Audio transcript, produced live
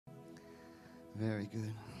Very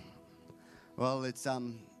good. Well, it's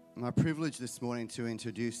my privilege this morning to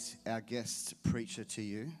introduce our guest preacher to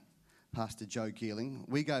you, Pastor Joe Geeling.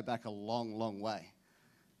 We go back a long, long way.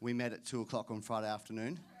 We met at 2 o'clock on Friday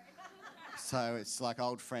afternoon. So it's like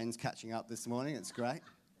old friends catching up this morning. It's great.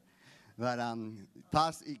 But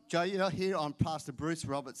Pastor Joe, you're here on Pastor Bruce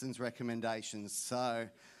Robertson's recommendations. So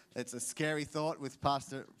it's a scary thought with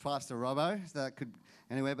Pastor Robbo. That could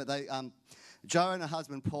anyway. But they Joe and her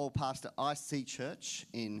husband Paul pastor IC Church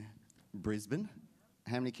in Brisbane.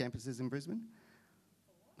 How many campuses in Brisbane?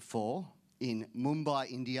 4. In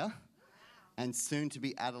Mumbai, India, and soon to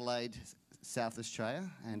be Adelaide, South Australia.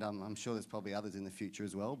 And I'm sure there's probably others in the future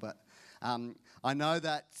as well. But I know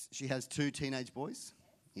that she has 2 teenage boys.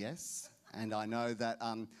 Yes. And I know that,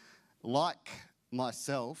 like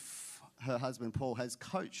myself, her husband Paul has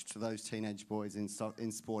coached those teenage boys in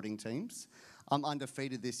sporting teams. I'm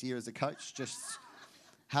undefeated this year as a coach, just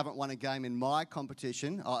haven't won a game in my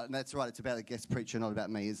competition. Oh, that's right, it's about a guest preacher, not about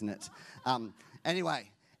me, isn't it? Anyway,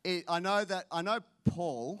 I know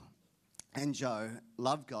Paul and Joe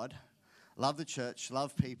love God, love the church,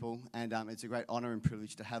 love people, and it's a great honour and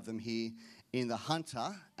privilege to have them here in the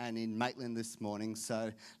Hunter and in Maitland this morning.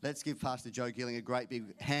 So let's give Pastor Joe Geeling a great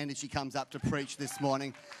big hand as she comes up to preach this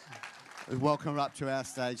morning. Welcome her up to our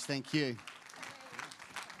stage. Thank you.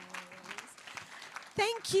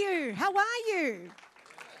 Thank you. How are you?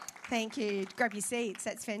 Thank you. Grab your seats.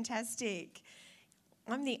 That's fantastic.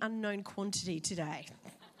 I'm the unknown quantity today.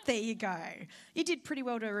 There you go. You did pretty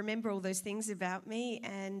well to remember all those things about me,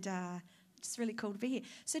 and it's really cool to be here.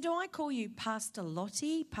 So do I call you Pastor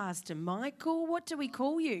Lottie, Pastor Michael? What do we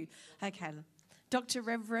call you? Okay, Dr.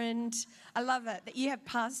 Reverend. I love it that you have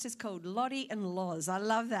pastors called Lottie and Loz. I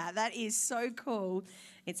love that. That is so cool.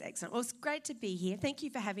 It's excellent. Well, it's great to be here. Thank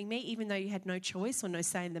you for having me, even though you had no choice or no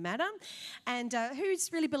say in the matter. And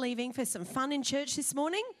who's really believing for some fun in church this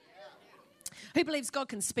morning? Who believes God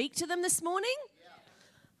can speak to them this morning?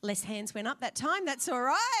 Less hands went up that time. That's all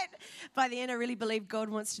right. By the end, I really believe God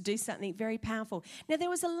wants to do something very powerful. Now, there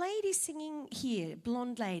was a lady singing here,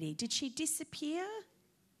 blonde lady. Did she disappear?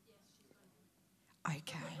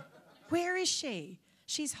 Okay. Where is she?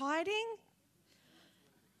 She's hiding?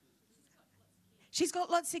 She's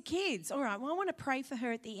got lots of kids. All right. Well, I want to pray for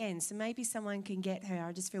her at the end, so maybe someone can get her.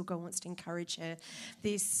 I just feel God wants to encourage her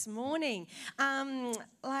this morning.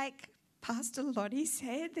 Like Pastor Lottie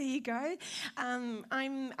said, there you go.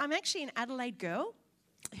 I'm actually an Adelaide girl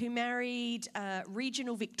who married a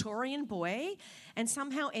regional Victorian boy and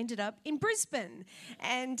somehow ended up in Brisbane.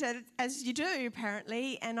 And as you do,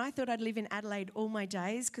 apparently, and I thought I'd live in Adelaide all my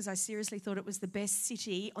days because I seriously thought it was the best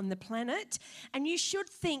city on the planet. And you should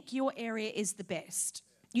think your area is the best.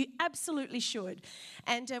 You absolutely should.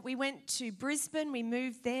 And we went to Brisbane, we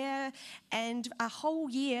moved there, and a whole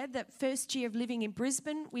year, that first year of living in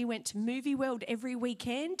Brisbane, we went to Movie World every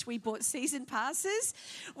weekend. We bought season passes.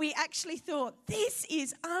 We actually thought, this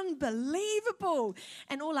is unbelievable.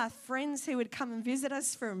 And all our friends who would come and visit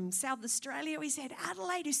us from South Australia, we said,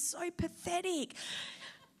 Adelaide is so pathetic.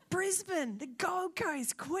 Brisbane, the Gold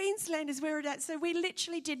Coast, Queensland is where we're at. So we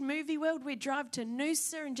literally did Movie World. We'd drive to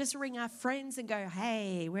Noosa and just ring our friends and go,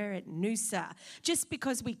 hey, we're at Noosa, just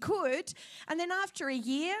because we could. And then after a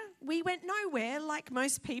year, we went nowhere, like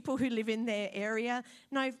most people who live in their area.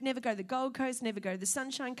 No, never go to the Gold Coast, never go to the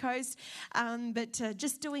Sunshine Coast, but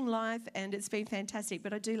just doing life, and it's been fantastic.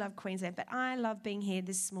 But I do love Queensland. But I love being here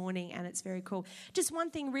this morning, and it's very cool. Just one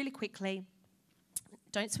thing really quickly.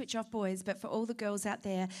 Don't switch off, boys, but for all the girls out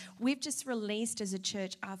there, we've just released as a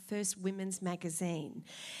church our first women's magazine.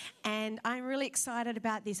 And I'm really excited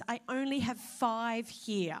about this. I only have 5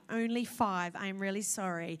 here, only 5. I'm really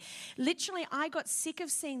sorry. Literally, I got sick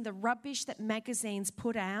of seeing the rubbish that magazines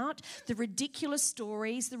put out, the ridiculous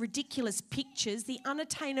stories, the ridiculous pictures, the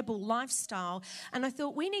unattainable lifestyle. And I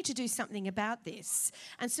thought, we need to do something about this.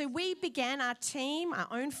 And so we began our team, our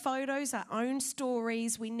own photos, our own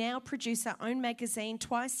stories. We now produce our own magazine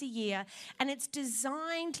twice a year, and it's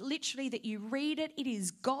designed literally that you read it. It is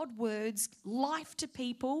God words, life to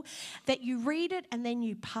people, that you read it and then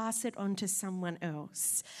you pass it on to someone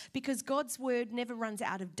else, because God's word never runs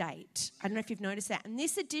out of date. I don't know if you've noticed that. And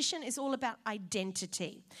this edition is all about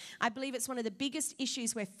identity. I believe it's one of the biggest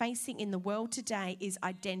issues we're facing in the world today is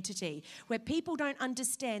identity, where people don't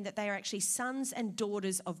understand that they are actually sons and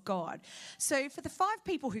daughters of God. So for the 5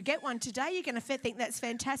 people who get one today, you're going to think that's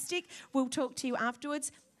fantastic. We'll talk to you afterwards.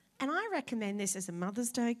 And I recommend this as a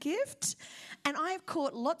Mother's Day gift. And I have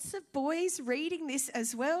caught lots of boys reading this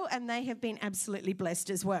as well, and they have been absolutely blessed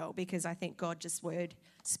as well, because I think God's word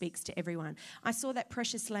speaks to everyone. I saw that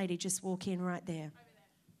precious lady just walk in right there.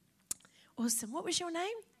 Awesome. What was your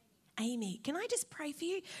name? Amy. Can I just pray for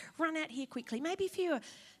you? Run out here quickly. Maybe if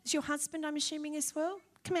it's your husband, I'm assuming as well.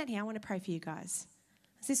 Come out here. I want to pray for you guys.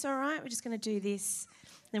 Is this all right? We're just going to do this.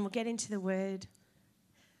 Then we'll get into the word.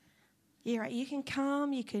 Yeah, right. You can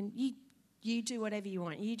come. You do whatever you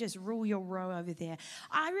want. You just rule your row over there.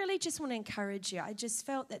 I really just want to encourage you. I just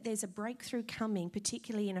felt that there's a breakthrough coming,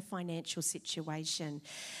 particularly in a financial situation.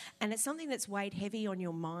 And it's something that's weighed heavy on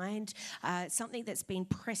your mind, something that's been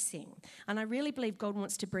pressing. And I really believe God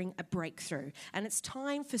wants to bring a breakthrough. And it's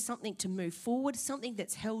time for something to move forward, something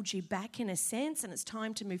that's held you back in a sense, and it's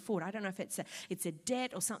time to move forward. I don't know if it's a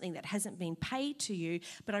debt or something that hasn't been paid to you,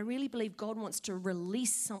 but I really believe God wants to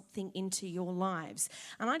release something into your lives.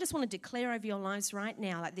 And I just want to declare over your lives right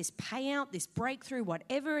now, like this payout, this breakthrough,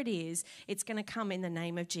 whatever it is, it's going to come in the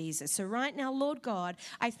name of Jesus. So right now, Lord God,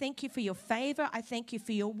 I thank you for your favor. I thank you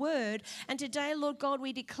for your word. And today, Lord God,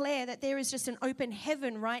 we declare that there is just an open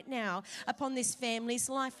heaven right now upon this family's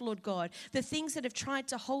life, Lord God. The things that have tried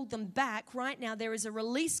to hold them back, right now, there is a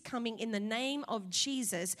release coming in the name of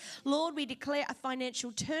Jesus. Lord, we declare a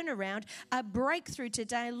financial turnaround, a breakthrough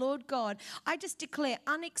today, Lord God. I just declare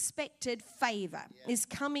unexpected favor is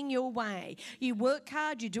coming your way. You work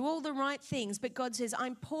hard, you do all the right things, but God says,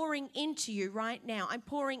 I'm pouring into you right now. I'm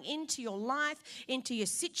pouring into your life, into your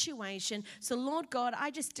situation. So, Lord God,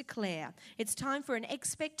 I just declare it's time for an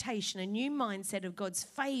expectation, a new mindset of God's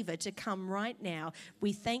favor to come right now.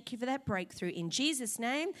 We thank you for that breakthrough in Jesus'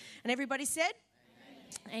 name. And everybody said,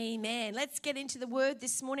 Amen. Let's get into the word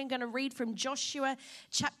this morning. I'm going to read from Joshua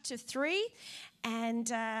chapter 3.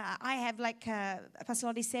 And I have, like Pastor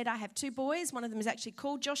Lottie said, I have two boys. One of them is actually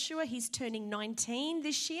called Joshua. He's turning 19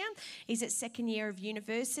 this year. He's at second year of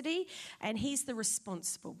university, and he's the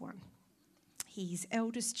responsible one. He's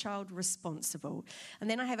eldest child responsible. And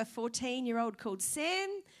then I have a 14-year-old called Sam.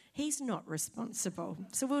 He's not responsible.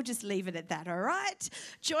 So we'll just leave it at that, all right?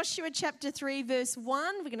 Joshua chapter 3, verse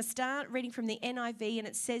 1. We're going to start reading from the NIV, and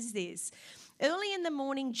it says this. Early in the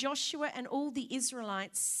morning, Joshua and all the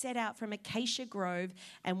Israelites set out from Acacia Grove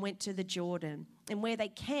and went to the Jordan, and where they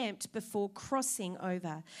camped before crossing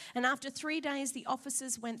over. And after 3 days, the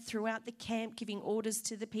officers went throughout the camp giving orders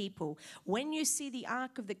to the people. When you see the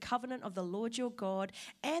ark of the covenant of the Lord your God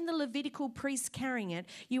and the Levitical priests carrying it,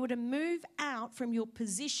 you are to move out from your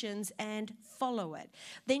positions and follow it.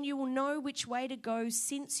 Then you will know which way to go,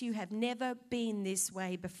 since you have never been this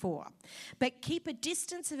way before. But keep a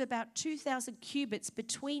distance of about 2,000 cubits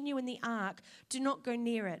between you and the ark. Do not go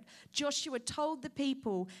near it. Joshua told the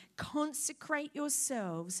people, consecrate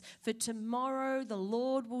yourselves, for tomorrow the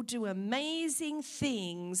Lord will do amazing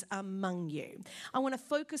things among you. I want to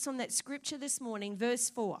focus on that scripture this morning, verse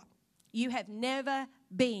 4. You have never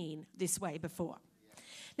been this way before.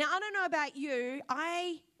 Now, I don't know about you,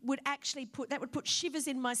 I would actually put shivers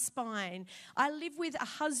in my spine. I live with a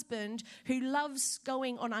husband who loves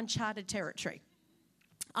going on uncharted territory.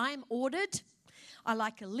 I'm ordered. I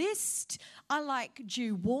like a list. I like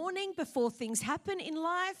due warning before things happen in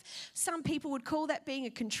life. Some people would call that being a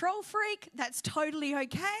control freak. That's totally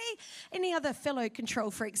okay. Any other fellow control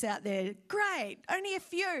freaks out there? Great. Only a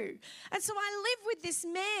few. And so I live with this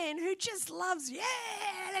man who just loves,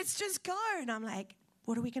 let's just go. And I'm like,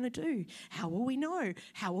 what are we going to do? How will we know?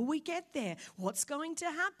 How will we get there? What's going to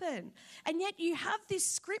happen? And yet you have this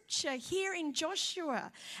scripture here in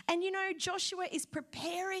Joshua. And you know, Joshua is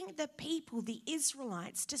preparing the people, the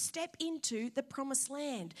Israelites, to step into the promised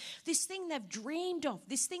land. This thing they've dreamed of,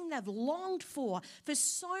 this thing they've longed for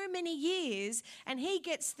so many years. And he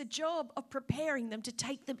gets the job of preparing them to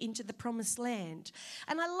take them into the promised land.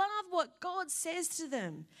 And I love what God says to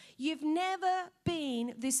them. You've never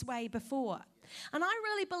been this way before. And I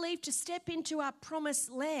really believe to step into our promised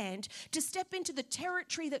land, to step into the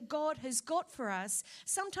territory that God has got for us,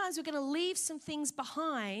 sometimes we're going to leave some things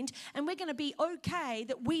behind, and we're going to be okay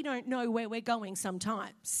that we don't know where we're going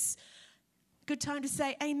sometimes. Good time to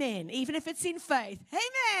say amen, even if it's in faith.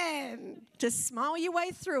 Amen. Just smile your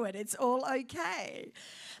way through it. It's all okay.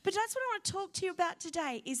 But that's what I want to talk to you about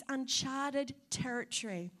today, is uncharted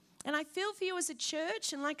territory. And I feel for you as a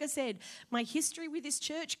church, and like I said, my history with this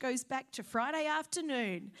church goes back to Friday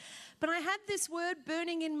afternoon. But I had this word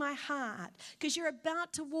burning in my heart, because you're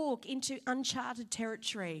about to walk into uncharted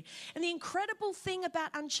territory. And the incredible thing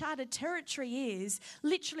about uncharted territory is,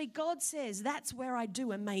 literally God says, that's where I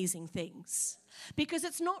do amazing things. Because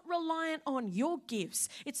it's not reliant on your gifts.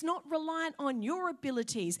 It's not reliant on your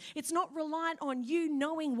abilities. It's not reliant on you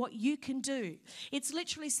knowing what you can do. It's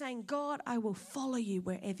literally saying, God, I will follow you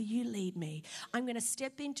wherever you lead me. I'm going to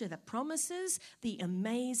step into the promises, the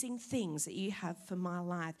amazing things that you have for my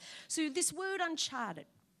life. So this word uncharted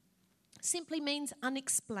simply means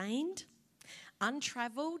unexplained,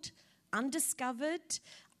 untraveled, undiscovered,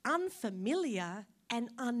 unfamiliar, and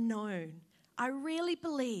unknown. I really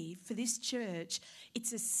believe for this church,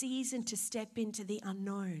 it's a season to step into the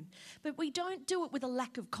unknown. But we don't do it with a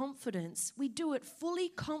lack of confidence. We do it fully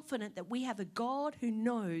confident that we have a God who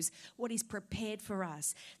knows what He's prepared for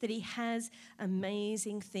us, that He has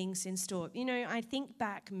amazing things in store. You know, I think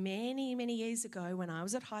back many, many years ago when I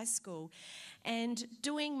was at high school and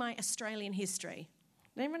doing my Australian history.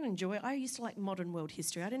 Did anyone enjoy it? I used to like modern world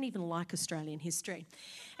history. I didn't even like Australian history.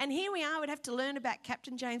 And here we are, we'd have to learn about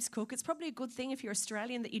Captain James Cook. It's probably a good thing if you're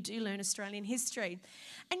Australian that you do learn Australian history.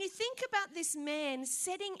 And you think about this man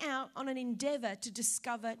setting out on an endeavour to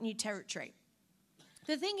discover new territory.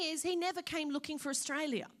 The thing is, he never came looking for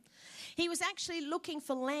Australia. He was actually looking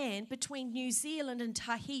for land between New Zealand and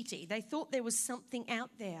Tahiti. They thought there was something out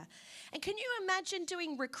there. And can you imagine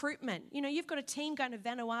doing recruitment? You know, you've got a team going to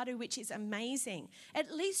Vanuatu, which is amazing.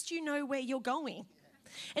 At least you know where you're going.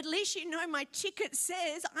 At least you know my ticket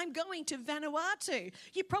says I'm going to Vanuatu.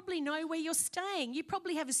 You probably know where you're staying. You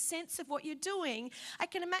probably have a sense of what you're doing. I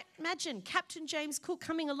can imagine Captain James Cook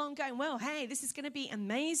coming along going, well, hey, this is going to be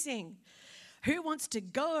amazing. Who wants to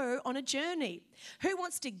go on a journey? Who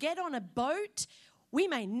wants to get on a boat? We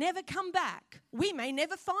may never come back. We may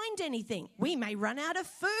never find anything. We may run out of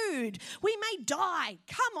food. We may die.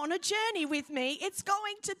 Come on a journey with me. It's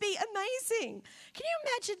going to be amazing. Can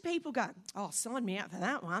you imagine people going, oh, sign me up for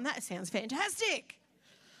that one. That sounds fantastic.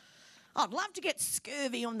 I'd love to get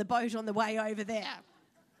scurvy on the boat on the way over there.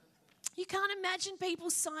 You can't imagine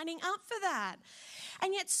people signing up for that.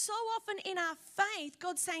 And yet so often in our faith,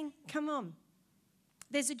 God's saying, come on,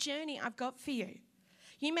 there's a journey I've got for you.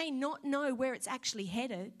 You may not know where it's actually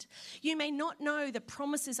headed. You may not know the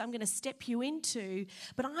promises I'm going to step you into,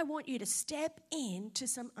 but I want you to step into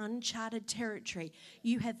some uncharted territory.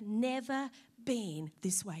 You have never been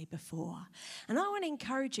this way before. And I want to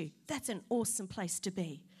encourage you, that's an awesome place to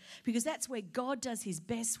be, because that's where God does His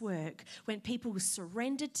best work, when people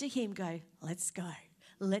surrender to Him, go, let's go.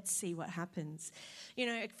 Let's see what happens. You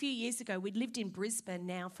know, a few years ago, we'd lived in Brisbane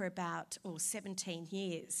now for about 17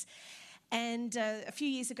 years. And a few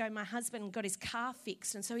years ago, my husband got his car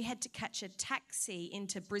fixed, and so he had to catch a taxi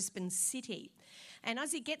into Brisbane City. And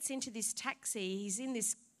as he gets into this taxi, he's in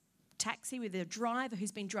this taxi with a driver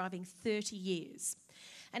who's been driving 30 years.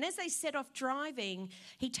 And as they set off driving,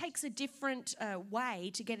 he takes a different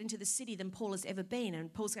way to get into the city than Paul has ever been.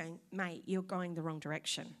 And Paul's going, mate, you're going the wrong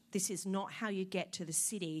direction. This is not how you get to the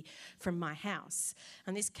city from my house.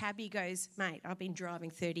 And this cabbie goes, mate, I've been driving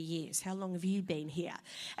 30 years. How long have you been here?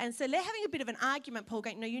 And so they're having a bit of an argument. Paul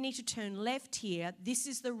going, no, you need to turn left here. This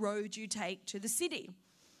is the road you take to the city.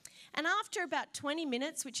 And after about 20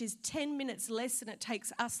 minutes, which is 10 minutes less than it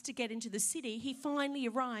takes us to get into the city, he finally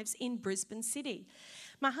arrives in Brisbane City.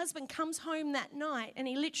 My husband comes home that night and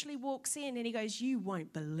he literally walks in and he goes, you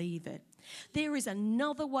won't believe it. There is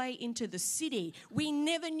another way into the city. We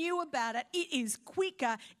never knew about it. It is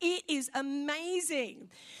quicker. It is amazing.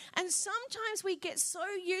 And sometimes we get so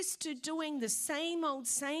used to doing the same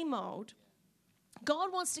old,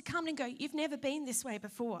 God wants to come and go, you've never been this way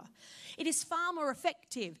before. It is far more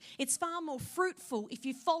effective. It's far more fruitful if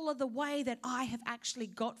you follow the way that I have actually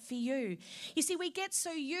got for you. You see, we get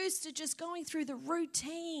so used to just going through the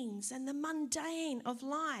routines and the mundane of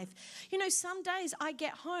life. You know, some days I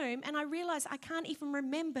get home and I realise I can't even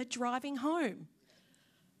remember driving home.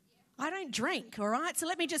 I don't drink, all right? So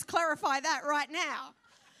let me just clarify that right now.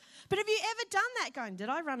 But have you ever done that going, did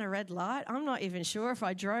I run a red light? I'm not even sure if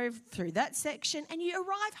I drove through that section. And you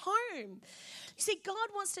arrive home. You see, God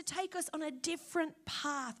wants to take us on a different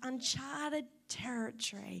path, uncharted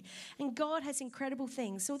territory. And God has incredible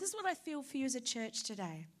things. So this is what I feel for you as a church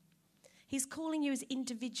today. He's calling you as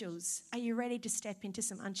individuals. Are you ready to step into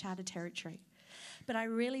some uncharted territory? But I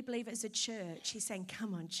really believe as a church, He's saying,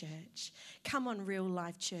 come on, church. Come on, real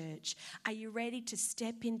life church. Are you ready to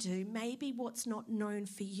step into maybe what's not known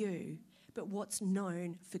for you, but what's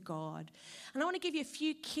known for God? And I want to give you a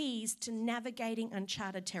few keys to navigating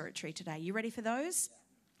uncharted territory today. You ready for those?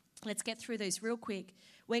 Let's get through those real quick.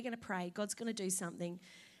 We're going to pray. God's going to do something,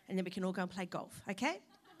 and then we can all go and play golf, okay?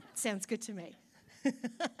 Sounds good to me.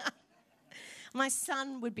 My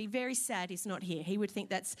son would be very sad he's not here. He would think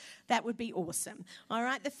that would be awesome. All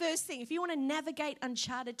right, the first thing, if you want to navigate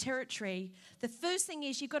uncharted territory, the first thing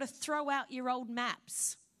is you've got to throw out your old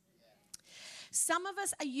maps. Some of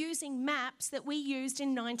us are using maps that we used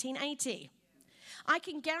in 1980. I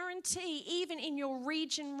can guarantee even in your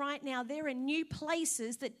region right now, there are new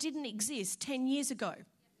places that didn't exist 10 years ago.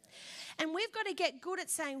 And we've got to get good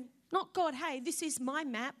at saying, not God, hey, this is my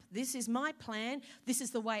map, this is my plan, this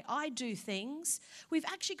is the way I do things. We've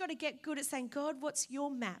actually got to get good at saying, God, what's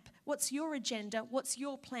your map? What's your agenda? What's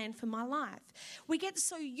your plan for my life? We get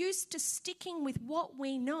so used to sticking with what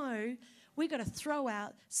we know, we've got to throw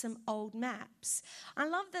out some old maps. I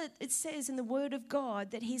love that it says in the Word of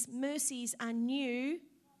God that his mercies are new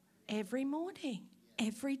every morning.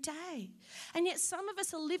 Every day. And yet some of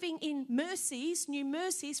us are living in mercies, new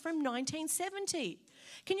mercies from 1970.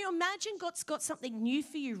 Can you imagine God's got something new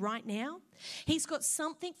for you right now? He's got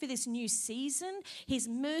something for this new season. His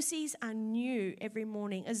mercies are new every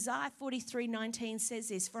morning. Isaiah 43:19 says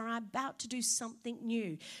this, for I'm about to do something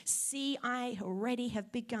new. See, I already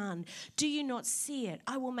have begun. Do you not see it?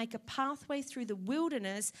 I will make a pathway through the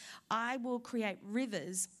wilderness. I will create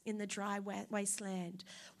rivers in the dry wasteland.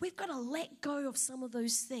 We've got to let go of some of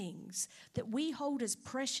those things that we hold as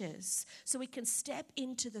precious so we can step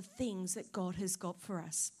into the things that God has got for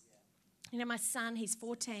us. You know, my son, he's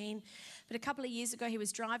 14, but a couple of years ago he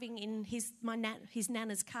was driving in his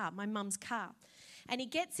nana's car, my mum's car. And he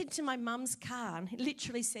gets into my mum's car and he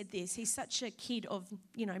literally said this. He's such a kid of,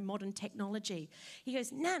 modern technology. He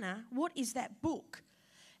goes, Nana, what is that book?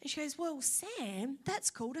 And she goes, well, Sam, that's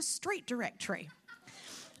called a street directory.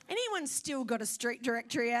 Anyone still got a street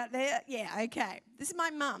directory out there? Yeah, okay. This is my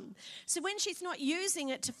mum. So when she's not using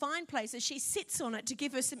it to find places, she sits on it to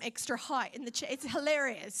give her some extra height in the chair. It's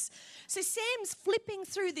hilarious. So Sam's flipping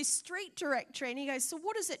through this street directory and he goes, so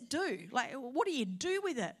what does it do? Like, what do you do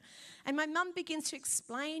with it? And my mum begins to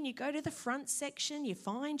explain, you go to the front section, you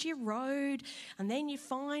find your road, and then you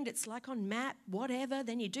find it's like on map, whatever,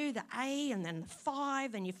 then you do the A and then the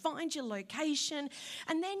 5, and you find your location,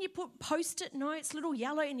 and then you put Post-it notes, little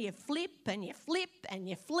yellow, and you flip, and you flip, and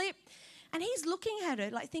you flip. And he's looking at her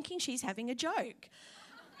like thinking she's having a joke.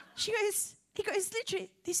 He goes, literally,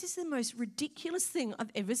 this is the most ridiculous thing I've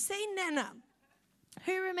ever seen, Nana.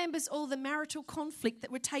 Who remembers all the marital conflict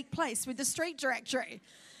that would take place with the street directory?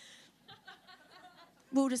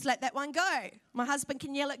 We'll just let that one go. My husband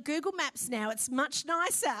can yell at Google Maps now. It's much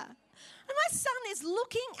nicer. And my son is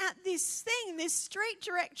looking at this thing, this street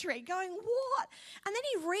directory, going, what? And then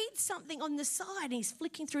he reads something on the side and he's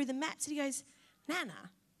flicking through the maps and he goes,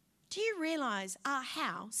 Nana, do you realise our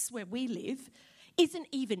house where we live isn't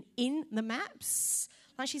even in the maps?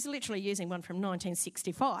 Like, she's literally using one from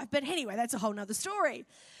 1965. But anyway, that's a whole nother story.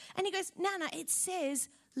 And he goes, Nana, it says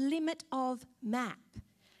limit of map.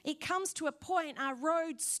 It comes to a point, our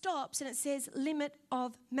road stops and it says limit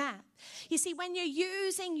of map. You see, when you're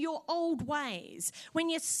using your old ways, when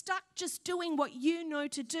you're stuck just doing what you know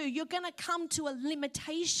to do, you're going to come to a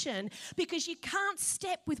limitation because you can't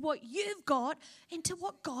step with what you've got into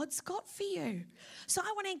what God's got for you. So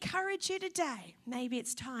I want to encourage you today, maybe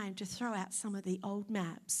it's time to throw out some of the old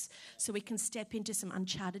maps so we can step into some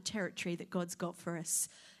uncharted territory that God's got for us.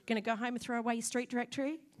 Going to go home and throw away your street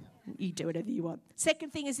directory? You do whatever you want.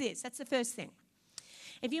 Second thing is this. That's the first thing.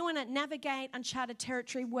 If you want to navigate uncharted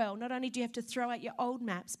territory well, not only do you have to throw out your old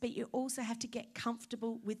maps, but you also have to get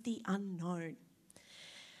comfortable with the unknown.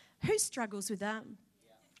 Who struggles with that?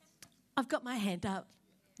 I've got my hand up.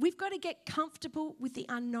 We've got to get comfortable with the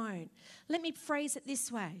unknown. Let me phrase it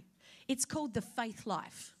this way. It's called the faith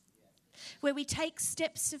life, where we take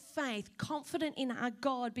steps of faith, confident in our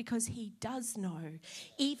God because he does know,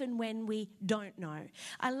 even when we don't know.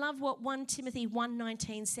 I love what 1 Timothy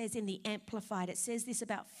 1:19 says in the Amplified. It says this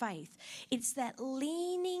about faith. It's that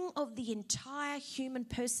leaning of the entire human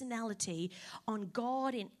personality on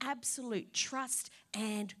God in absolute trust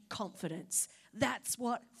and confidence. That's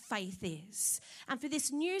what faith is. And for this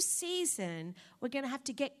new season, we're going to have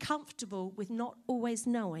to get comfortable with not always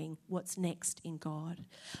knowing what's next in God.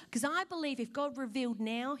 Because I believe if God revealed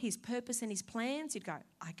now his purpose and his plans, you'd go,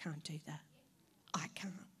 I can't do that. I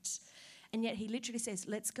can't. And yet he literally says,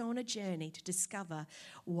 let's go on a journey to discover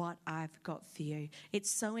what I've got for you. It's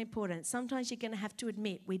so important. Sometimes you're going to have to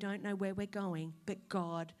admit we don't know where we're going, but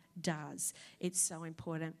God does. It's so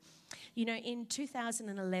important. You know, in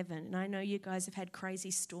 2011, and I know you guys have had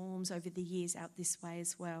crazy storms over the years out this way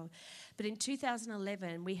as well, but in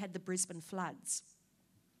 2011, we had the Brisbane floods.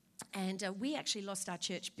 And we actually lost our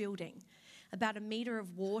church building. About 1 metre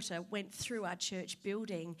of water went through our church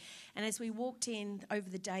building. And as we walked in over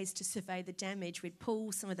the days to survey the damage, we'd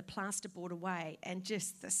pull some of the plasterboard away and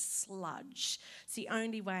just the sludge. It's the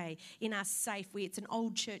only way. In our safe, it's an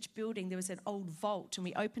old church building. There was an old vault, and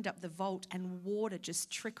we opened up the vault and water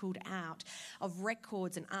just trickled out of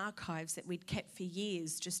records and archives that we'd kept for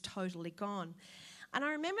years, just totally gone. And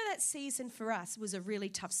I remember that season for us was a really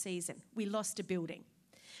tough season. We lost a building.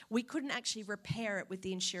 we couldn't actually repair it with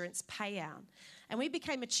the insurance payout. And we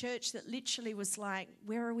became a church that literally was like,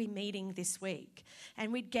 where are we meeting this week?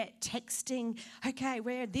 And we'd get texting, okay,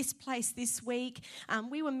 we're at this place this week.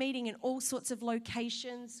 We were meeting in all sorts of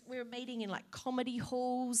locations. We were meeting in like comedy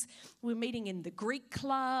halls. We were meeting in the Greek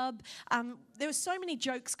club. There were so many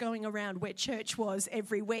jokes going around where church was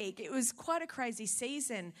every week. It was quite a crazy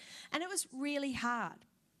season. And it was really hard.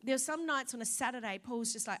 There were some nights on a Saturday, Paul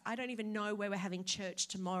was just like, I don't even know where we're having church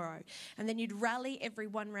tomorrow. And then you'd rally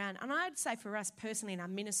everyone round. And I'd say for us personally in our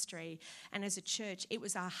ministry and as a church, it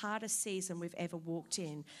was our hardest season we've ever walked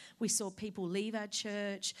in. We saw people leave our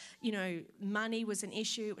church. You know, money was an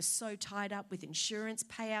issue. It was so tied up with insurance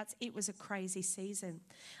payouts. It was a crazy season.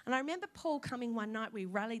 And I remember Paul coming one night, we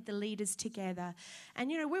rallied the leaders together.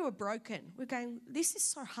 And, you know, we were broken. We're going, this is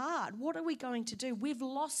so hard. What are we going to do? We've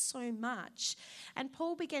lost so much. And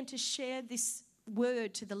Paul began to share this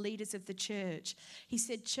word to the leaders of the church. He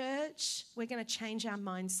said, church, we're going to change our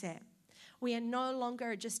mindset. We are no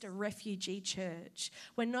longer just a refugee church.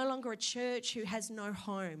 We're no longer a church who has no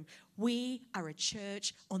home. We are a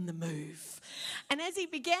church on the move. And as he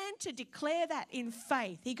began to declare that in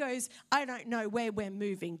faith, he goes, I don't know where we're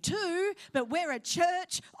moving to, but we're a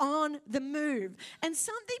church on the move. And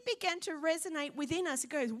something began to resonate within us. It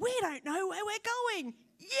goes, we don't know where we're going.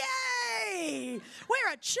 Yay!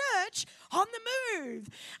 We're a church on the move.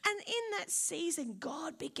 And in that season,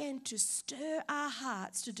 God began to stir our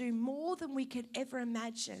hearts to do more than we could ever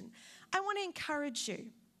imagine. I want to encourage you.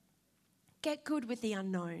 Get good with the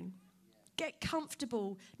unknown. Get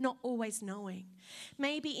comfortable not always knowing.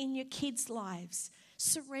 Maybe in your kids' lives,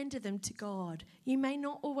 surrender them to God. You may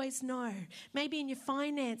not always know. Maybe in your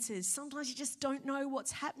finances, sometimes you just don't know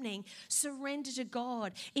what's happening. Surrender to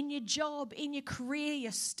God. In your job, in your career,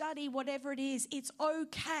 your study, whatever it is, it's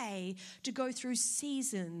okay to go through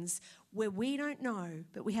seasons where we don't know,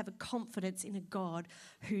 but we have a confidence in a God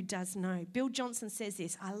who does know. Bill Johnson says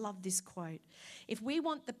this, I love this quote. If we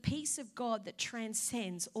want the peace of God that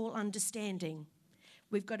transcends all understanding,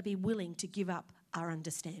 we've got to be willing to give up our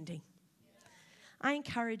understanding. I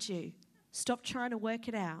encourage you, stop trying to work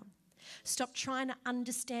it out. Stop trying to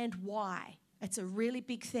understand why. It's a really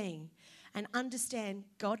big thing. And understand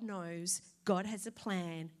God knows, God has a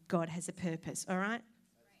plan, God has a purpose. All right?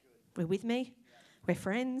 We're with me? We're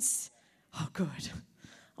friends? Oh, good.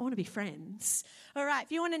 I want to be friends. All right,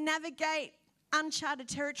 if you want to navigate uncharted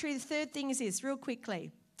territory, the third thing is this, real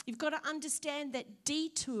quickly. You've got to understand that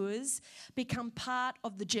detours become part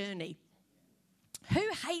of the journey. Who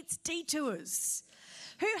hates detours?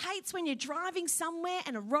 Who hates when you're driving somewhere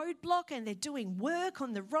and a roadblock and they're doing work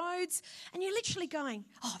on the roads and you're literally going,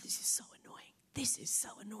 oh, this is so annoying. This is so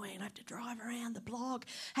annoying. I have to drive around the block,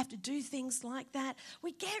 have to do things like that.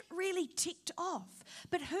 We get really ticked off.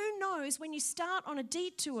 But who knows, when you start on a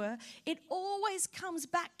detour, it always comes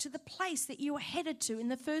back to the place that you were headed to in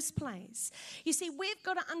the first place. You see, we've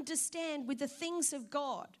got to understand with the things of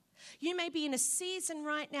God. You may be in a season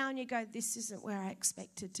right now and you go, this isn't where I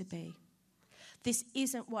expected to be. This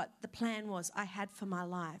isn't what the plan was I had for my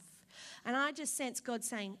life. And I just sense God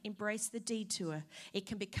saying, embrace the detour. It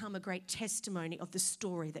can become a great testimony of the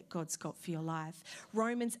story that God's got for your life.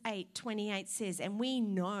 Romans 8:28 says, and we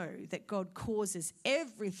know that God causes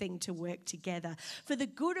everything to work together for the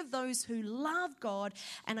good of those who love God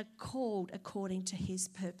and are called according to his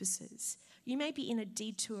purposes. You may be in a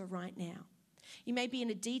detour right now. You may be in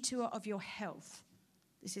a detour of your health.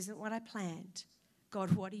 This isn't what I planned.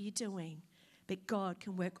 God, what are you doing? But God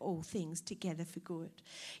can work all things together for good.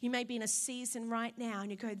 You may be in a season right now and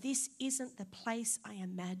you go, this isn't the place I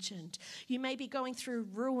imagined. You may be going through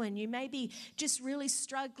ruin. You may be just really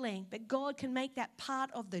struggling. But God can make that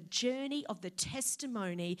part of the journey, of the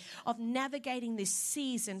testimony of navigating this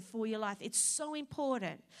season for your life. It's so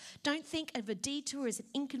important. Don't think of a detour as an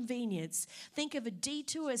inconvenience. Think of a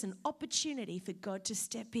detour as an opportunity for God to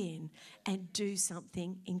step in and do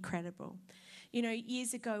something incredible. You know,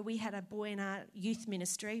 years ago, we had a boy in our youth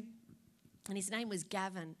ministry, and his name was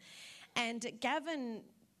Gavin. And Gavin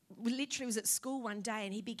literally was at school one day,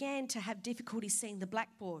 and he began to have difficulty seeing the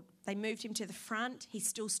blackboard. They moved him to the front. He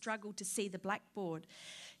still struggled to see the blackboard.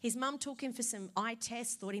 His mum took him for some eye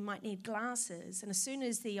tests, thought he might need glasses. And as soon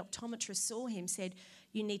as the optometrist saw him, said,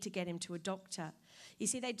 you need to get him to a doctor. You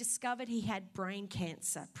see, they discovered he had brain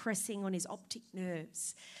cancer pressing on his optic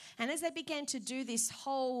nerves. And as they began to do this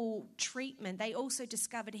whole treatment, they also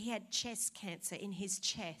discovered he had chest cancer in his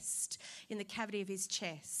chest, in the cavity of his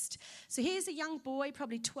chest. So here's a young boy,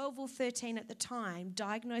 probably 12 or 13 at the time,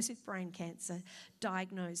 diagnosed with brain cancer,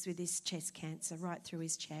 diagnosed with this chest cancer right through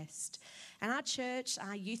his chest. And our church,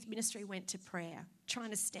 our youth ministry went to prayer. trying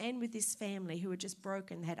to stand with this family who were just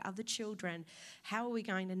broken, had other children. How are we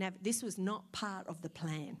going to navigate? This was not part of the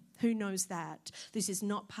plan. Who knows that? This is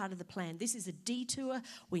not part of the plan. This is a detour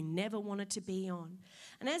we never wanted to be on.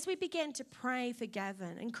 And as we began to pray for Gavin,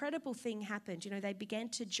 an incredible thing happened. They began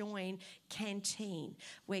to join Canteen,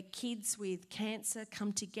 where kids with cancer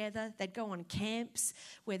come together. They'd go on camps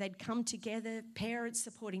where they'd come together, parents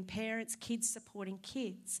supporting parents, kids supporting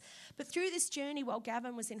kids. But through this journey, while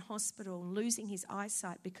Gavin was in hospital, losing his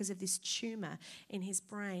eyesight because of this tumour in his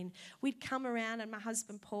brain, we'd come around, and my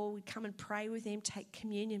husband Paul would come and pray with him, take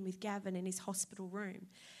communion with Gavin in his hospital room.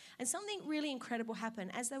 And something really incredible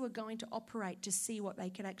happened as they were going to operate to see what they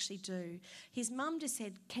could actually do. His mum just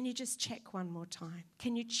said, "Can you just check one more time?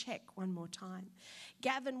 Can you check one more time?"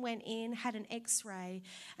 Gavin went in, had an x-ray,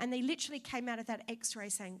 and they literally came out of that x-ray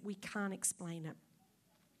saying, "We can't explain it.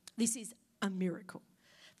 This is a miracle.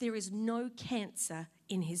 There is no cancer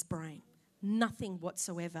in his brain. Nothing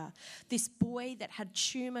whatsoever. This boy that had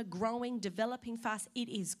tumour growing, developing fast, it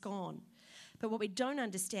is gone. But what we don't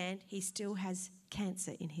understand, he still has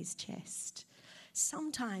cancer in his chest."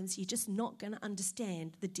 Sometimes you're just not going to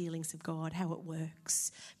understand the dealings of God, how it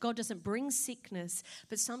works. God doesn't bring sickness,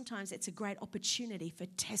 but sometimes it's a great opportunity for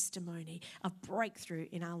testimony of breakthrough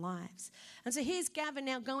in our lives. And so here's Gavin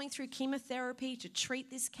now going through chemotherapy to treat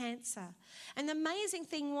this cancer. And the amazing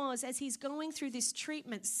thing was, as he's going through this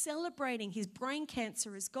treatment, celebrating his brain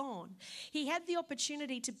cancer is gone, he had the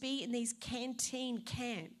opportunity to be in these Canteen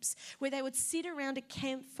camps where they would sit around a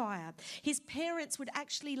campfire. His parents would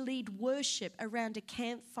actually lead worship around a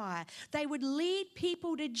campfire. They would lead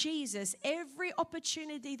people to Jesus every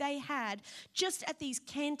opportunity they had, just at these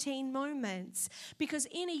Canteen moments, because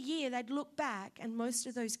in a year they'd look back and most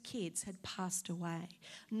of those kids had passed away,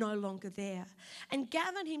 no longer there. And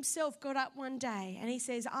Gavin himself got up one day and he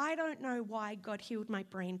says, "I don't know why God healed my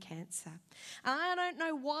brain cancer. I don't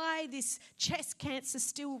know why this chest cancer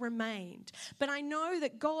still remained, but I know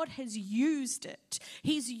that God has used it.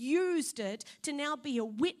 He's used it to now be a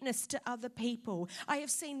witness to other people. I have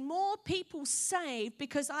seen more people saved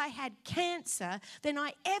because I had cancer than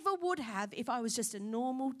I ever would have if I was just a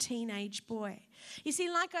normal teenage boy." You see,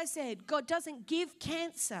 like I said, God doesn't give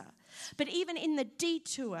cancer, but even in the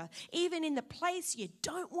detour, even in the place you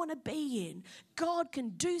don't want to be in, God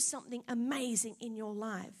can do something amazing in your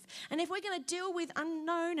life. And if we're going to deal with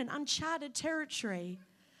unknown and uncharted territory,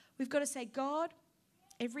 we've got to say, "God,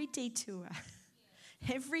 every detour,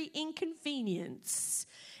 every inconvenience,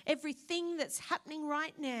 everything that's happening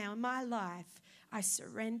right now in my life, I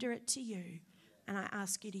surrender it to you and I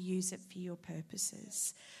ask you to use it for your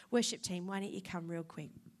purposes." Worship team, why don't you come real quick?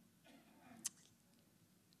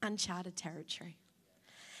 Uncharted territory.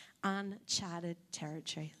 Uncharted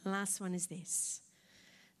territory. Last one is this.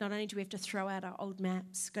 Not only do we have to throw out our old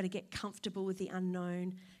maps, got to get comfortable with the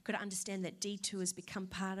unknown, got to understand that detours become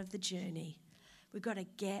part of the journey. We've got to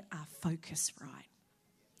get our focus right.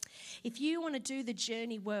 If you want to do the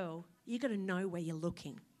journey well, you've got to know where you're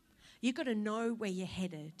looking. You've got to know where you're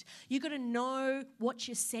headed. You've got to know what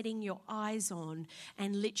you're setting your eyes on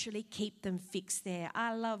and literally keep them fixed there.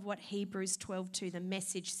 I love what Hebrews 12:2, the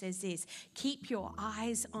Message, says this: "Keep your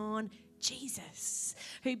eyes on Jesus,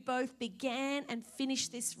 who both began and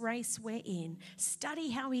finished this race we're in.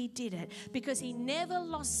 Study how he did it, because he never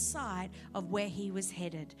lost sight of where he was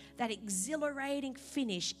headed. That exhilarating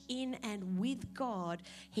finish in and with God,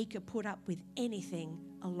 he could put up with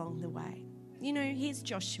anything along the way." Here's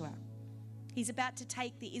Joshua. He's about to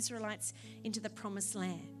take the Israelites into the promised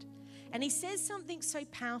land. And he says something so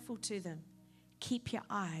powerful to them: "Keep your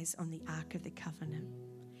eyes on the Ark of the Covenant.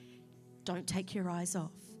 Don't take your eyes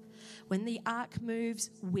off. When the ark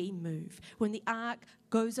moves, we move. When the ark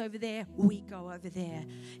goes over there, we go over there.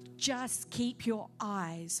 Just keep your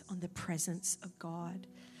eyes on the presence of God."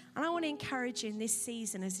 And I want to encourage you in this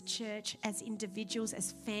season, as a church, as individuals,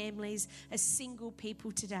 as families, as single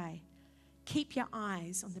people today, keep your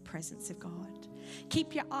eyes on the presence of God.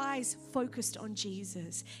 Keep your eyes focused on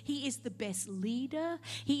Jesus. He is the best leader.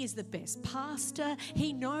 He is the best pastor.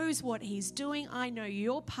 He knows what he's doing. I know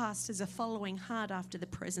your pastors are following hard after the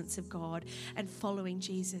presence of God and following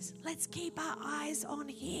Jesus. Let's keep our eyes on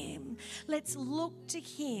him. Let's look to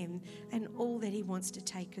him and all that he wants to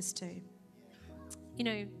take us to.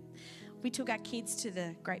 We took our kids to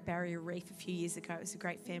the Great Barrier Reef a few years ago. It was a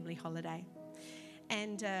great family holiday.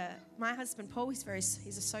 And my husband, Paul, he's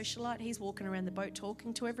a socialite. He's walking around the boat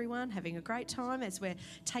talking to everyone, having a great time as we're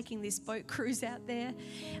taking this boat cruise out there.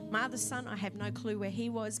 My other son, I have no clue where he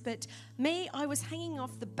was. But me, I was hanging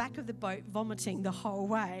off the back of the boat, vomiting the whole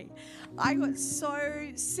way. I got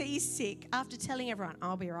so seasick after telling everyone,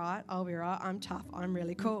 I'll be right, I'm tough, I'm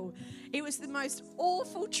really cool. It was the most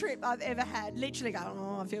awful trip I've ever had. Literally going,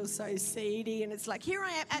 I feel so seedy. And it's like, here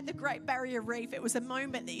I am at the Great Barrier Reef. It was a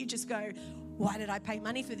moment that you just go, why did I pay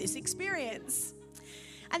money for this experience?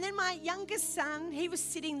 And then my youngest son, he was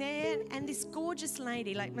sitting there, and this gorgeous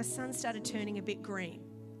lady, like my son started turning a bit green.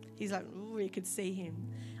 He's like, oh, you could see him.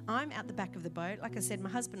 I'm out the back of the boat. Like I said, my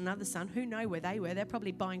husband and other son, who know where they were? They're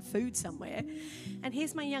probably buying food somewhere. And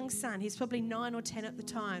here's my young son. He's probably 9 or 10 at the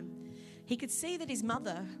time. He could see that his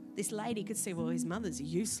mother, this lady could see, well, his mother's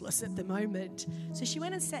useless at the moment. So she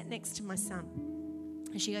went and sat next to my son.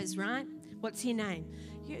 And she goes, right, what's your name?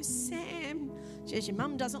 He goes, Sam. She goes, your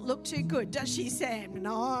mum doesn't look too good, does she, Sam?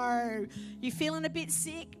 No. You feeling a bit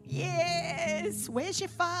sick? Yes. Where's your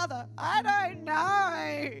father? I don't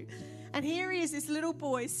know. And here he is, this little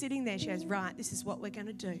boy sitting there. She goes, right, this is what we're going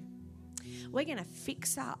to do. We're going to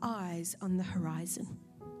fix our eyes on the horizon,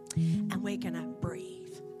 and we're going to breathe.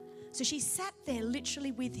 So she sat there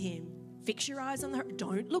literally with him. Fix your eyes on the horizon.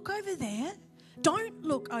 Don't look over there. Don't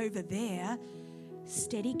look over there.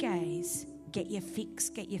 Steady gaze. Get your fix,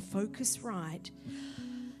 get your focus right.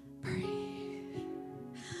 Breathe.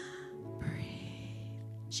 Breathe.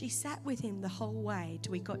 She sat with him the whole way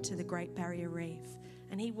till we got to the Great Barrier Reef.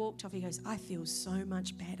 And he walked off. He goes, I feel so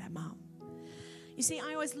much better, Mum. You see,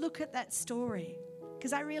 I always look at that story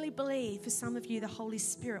because I really believe for some of you, the Holy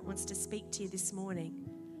Spirit wants to speak to you this morning.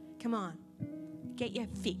 Come on. Get your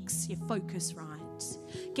fix, your focus right.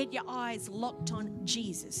 Get your eyes locked on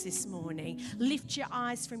Jesus this morning. Lift your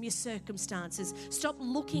eyes from your circumstances. Stop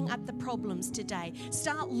looking at the problems today.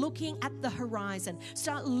 Start looking at the horizon.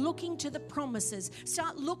 Start looking to the promises.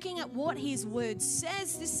 Start looking at what His Word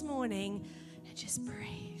says this morning, and just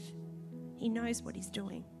breathe. He knows what He's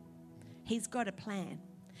doing. He's got a plan.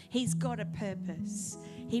 He's got a purpose.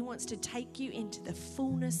 He wants to take you into the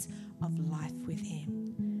fullness of life with Him.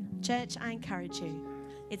 Church, I encourage you.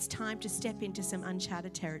 It's time to step into some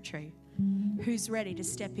uncharted territory. Who's ready to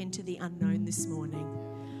step into the unknown this morning?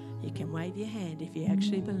 You can wave your hand if you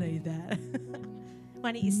actually believe that.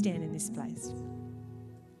 Why don't you stand in this place?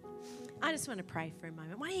 I just want to pray for a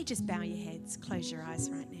moment. Why don't you just bow your heads, close your eyes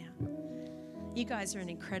right now. You guys are an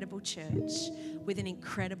incredible church with an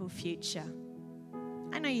incredible future.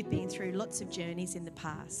 I know you've been through lots of journeys in the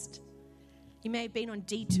past. You may have been on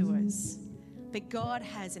detours. But God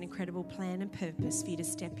has an incredible plan and purpose for you to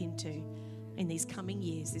step into in these coming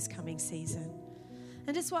years, this coming season.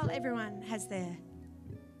 And just while everyone has their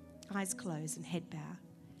eyes closed and head bowed,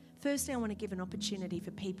 firstly, I want to give an opportunity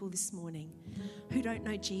for people this morning who don't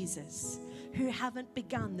know Jesus, who haven't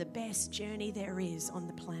begun the best journey there is on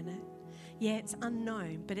the planet. Yeah, it's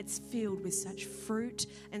unknown, but it's filled with such fruit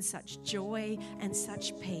and such joy and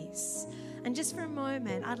such peace. And just for a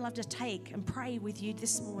moment, I'd love to take and pray with you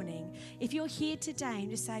this morning. If you're here today and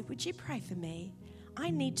just say, would you pray for me? I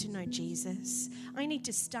need to know Jesus. I need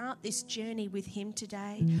to start this journey with Him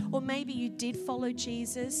today. Or maybe you did follow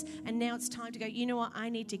Jesus and now it's time to go, you know what, I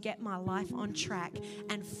need to get my life on track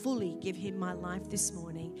and fully give Him my life this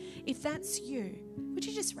morning. If that's you, would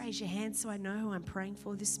you just raise your hand so I know who I'm praying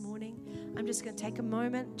for this morning? I'm just going to take a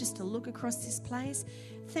moment just to look across this place.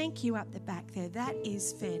 Thank you up the back there. That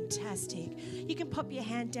is fantastic. You can pop your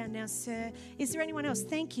hand down now, sir. Is there anyone else?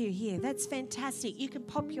 Thank you here. That's fantastic. You can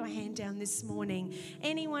pop your hand down this morning.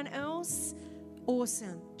 Anyone else?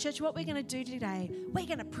 Awesome. Church, what we're going to do today, we're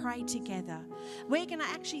going to pray together. We're going to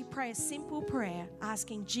actually pray a simple prayer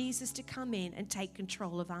asking Jesus to come in and take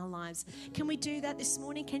control of our lives. Can we do that this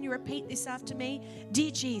morning? Can you repeat this after me?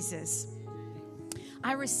 Dear Jesus,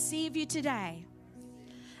 I receive you today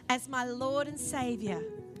as my Lord and Savior.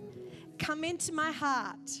 Come into my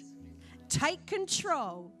heart, take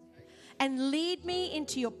control, and lead me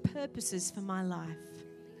into your purposes for my life.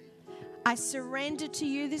 I surrender to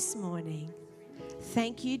you this morning.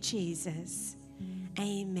 Thank you, Jesus.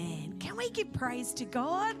 Amen. Can we give praise to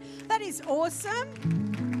God? That is awesome.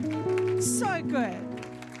 So good.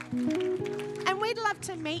 And we'd love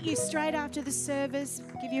to meet you straight after the service,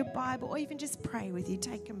 give you a Bible, or even just pray with you.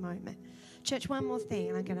 Take a moment. Church, one more thing,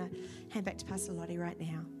 and I'm going to hand back to Pastor Lottie right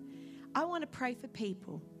now. I want to pray for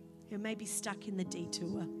people who may be stuck in the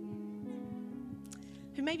detour,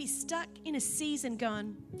 who may be stuck in a season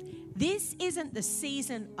going, this isn't the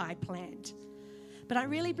season I planned. But I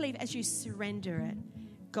really believe as you surrender it,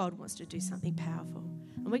 God wants to do something powerful.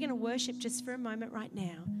 And we're going to worship just for a moment right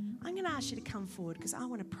now. I'm going to ask you to come forward because I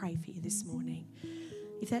want to pray for you this morning.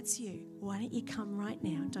 If that's you, why don't you come right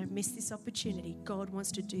now? Don't miss this opportunity. God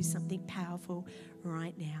wants to do something powerful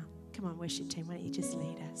right now. Come on, worship team, why don't you just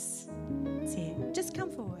lead us? That's it. Just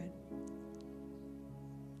come forward.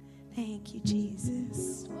 Thank you, Jesus.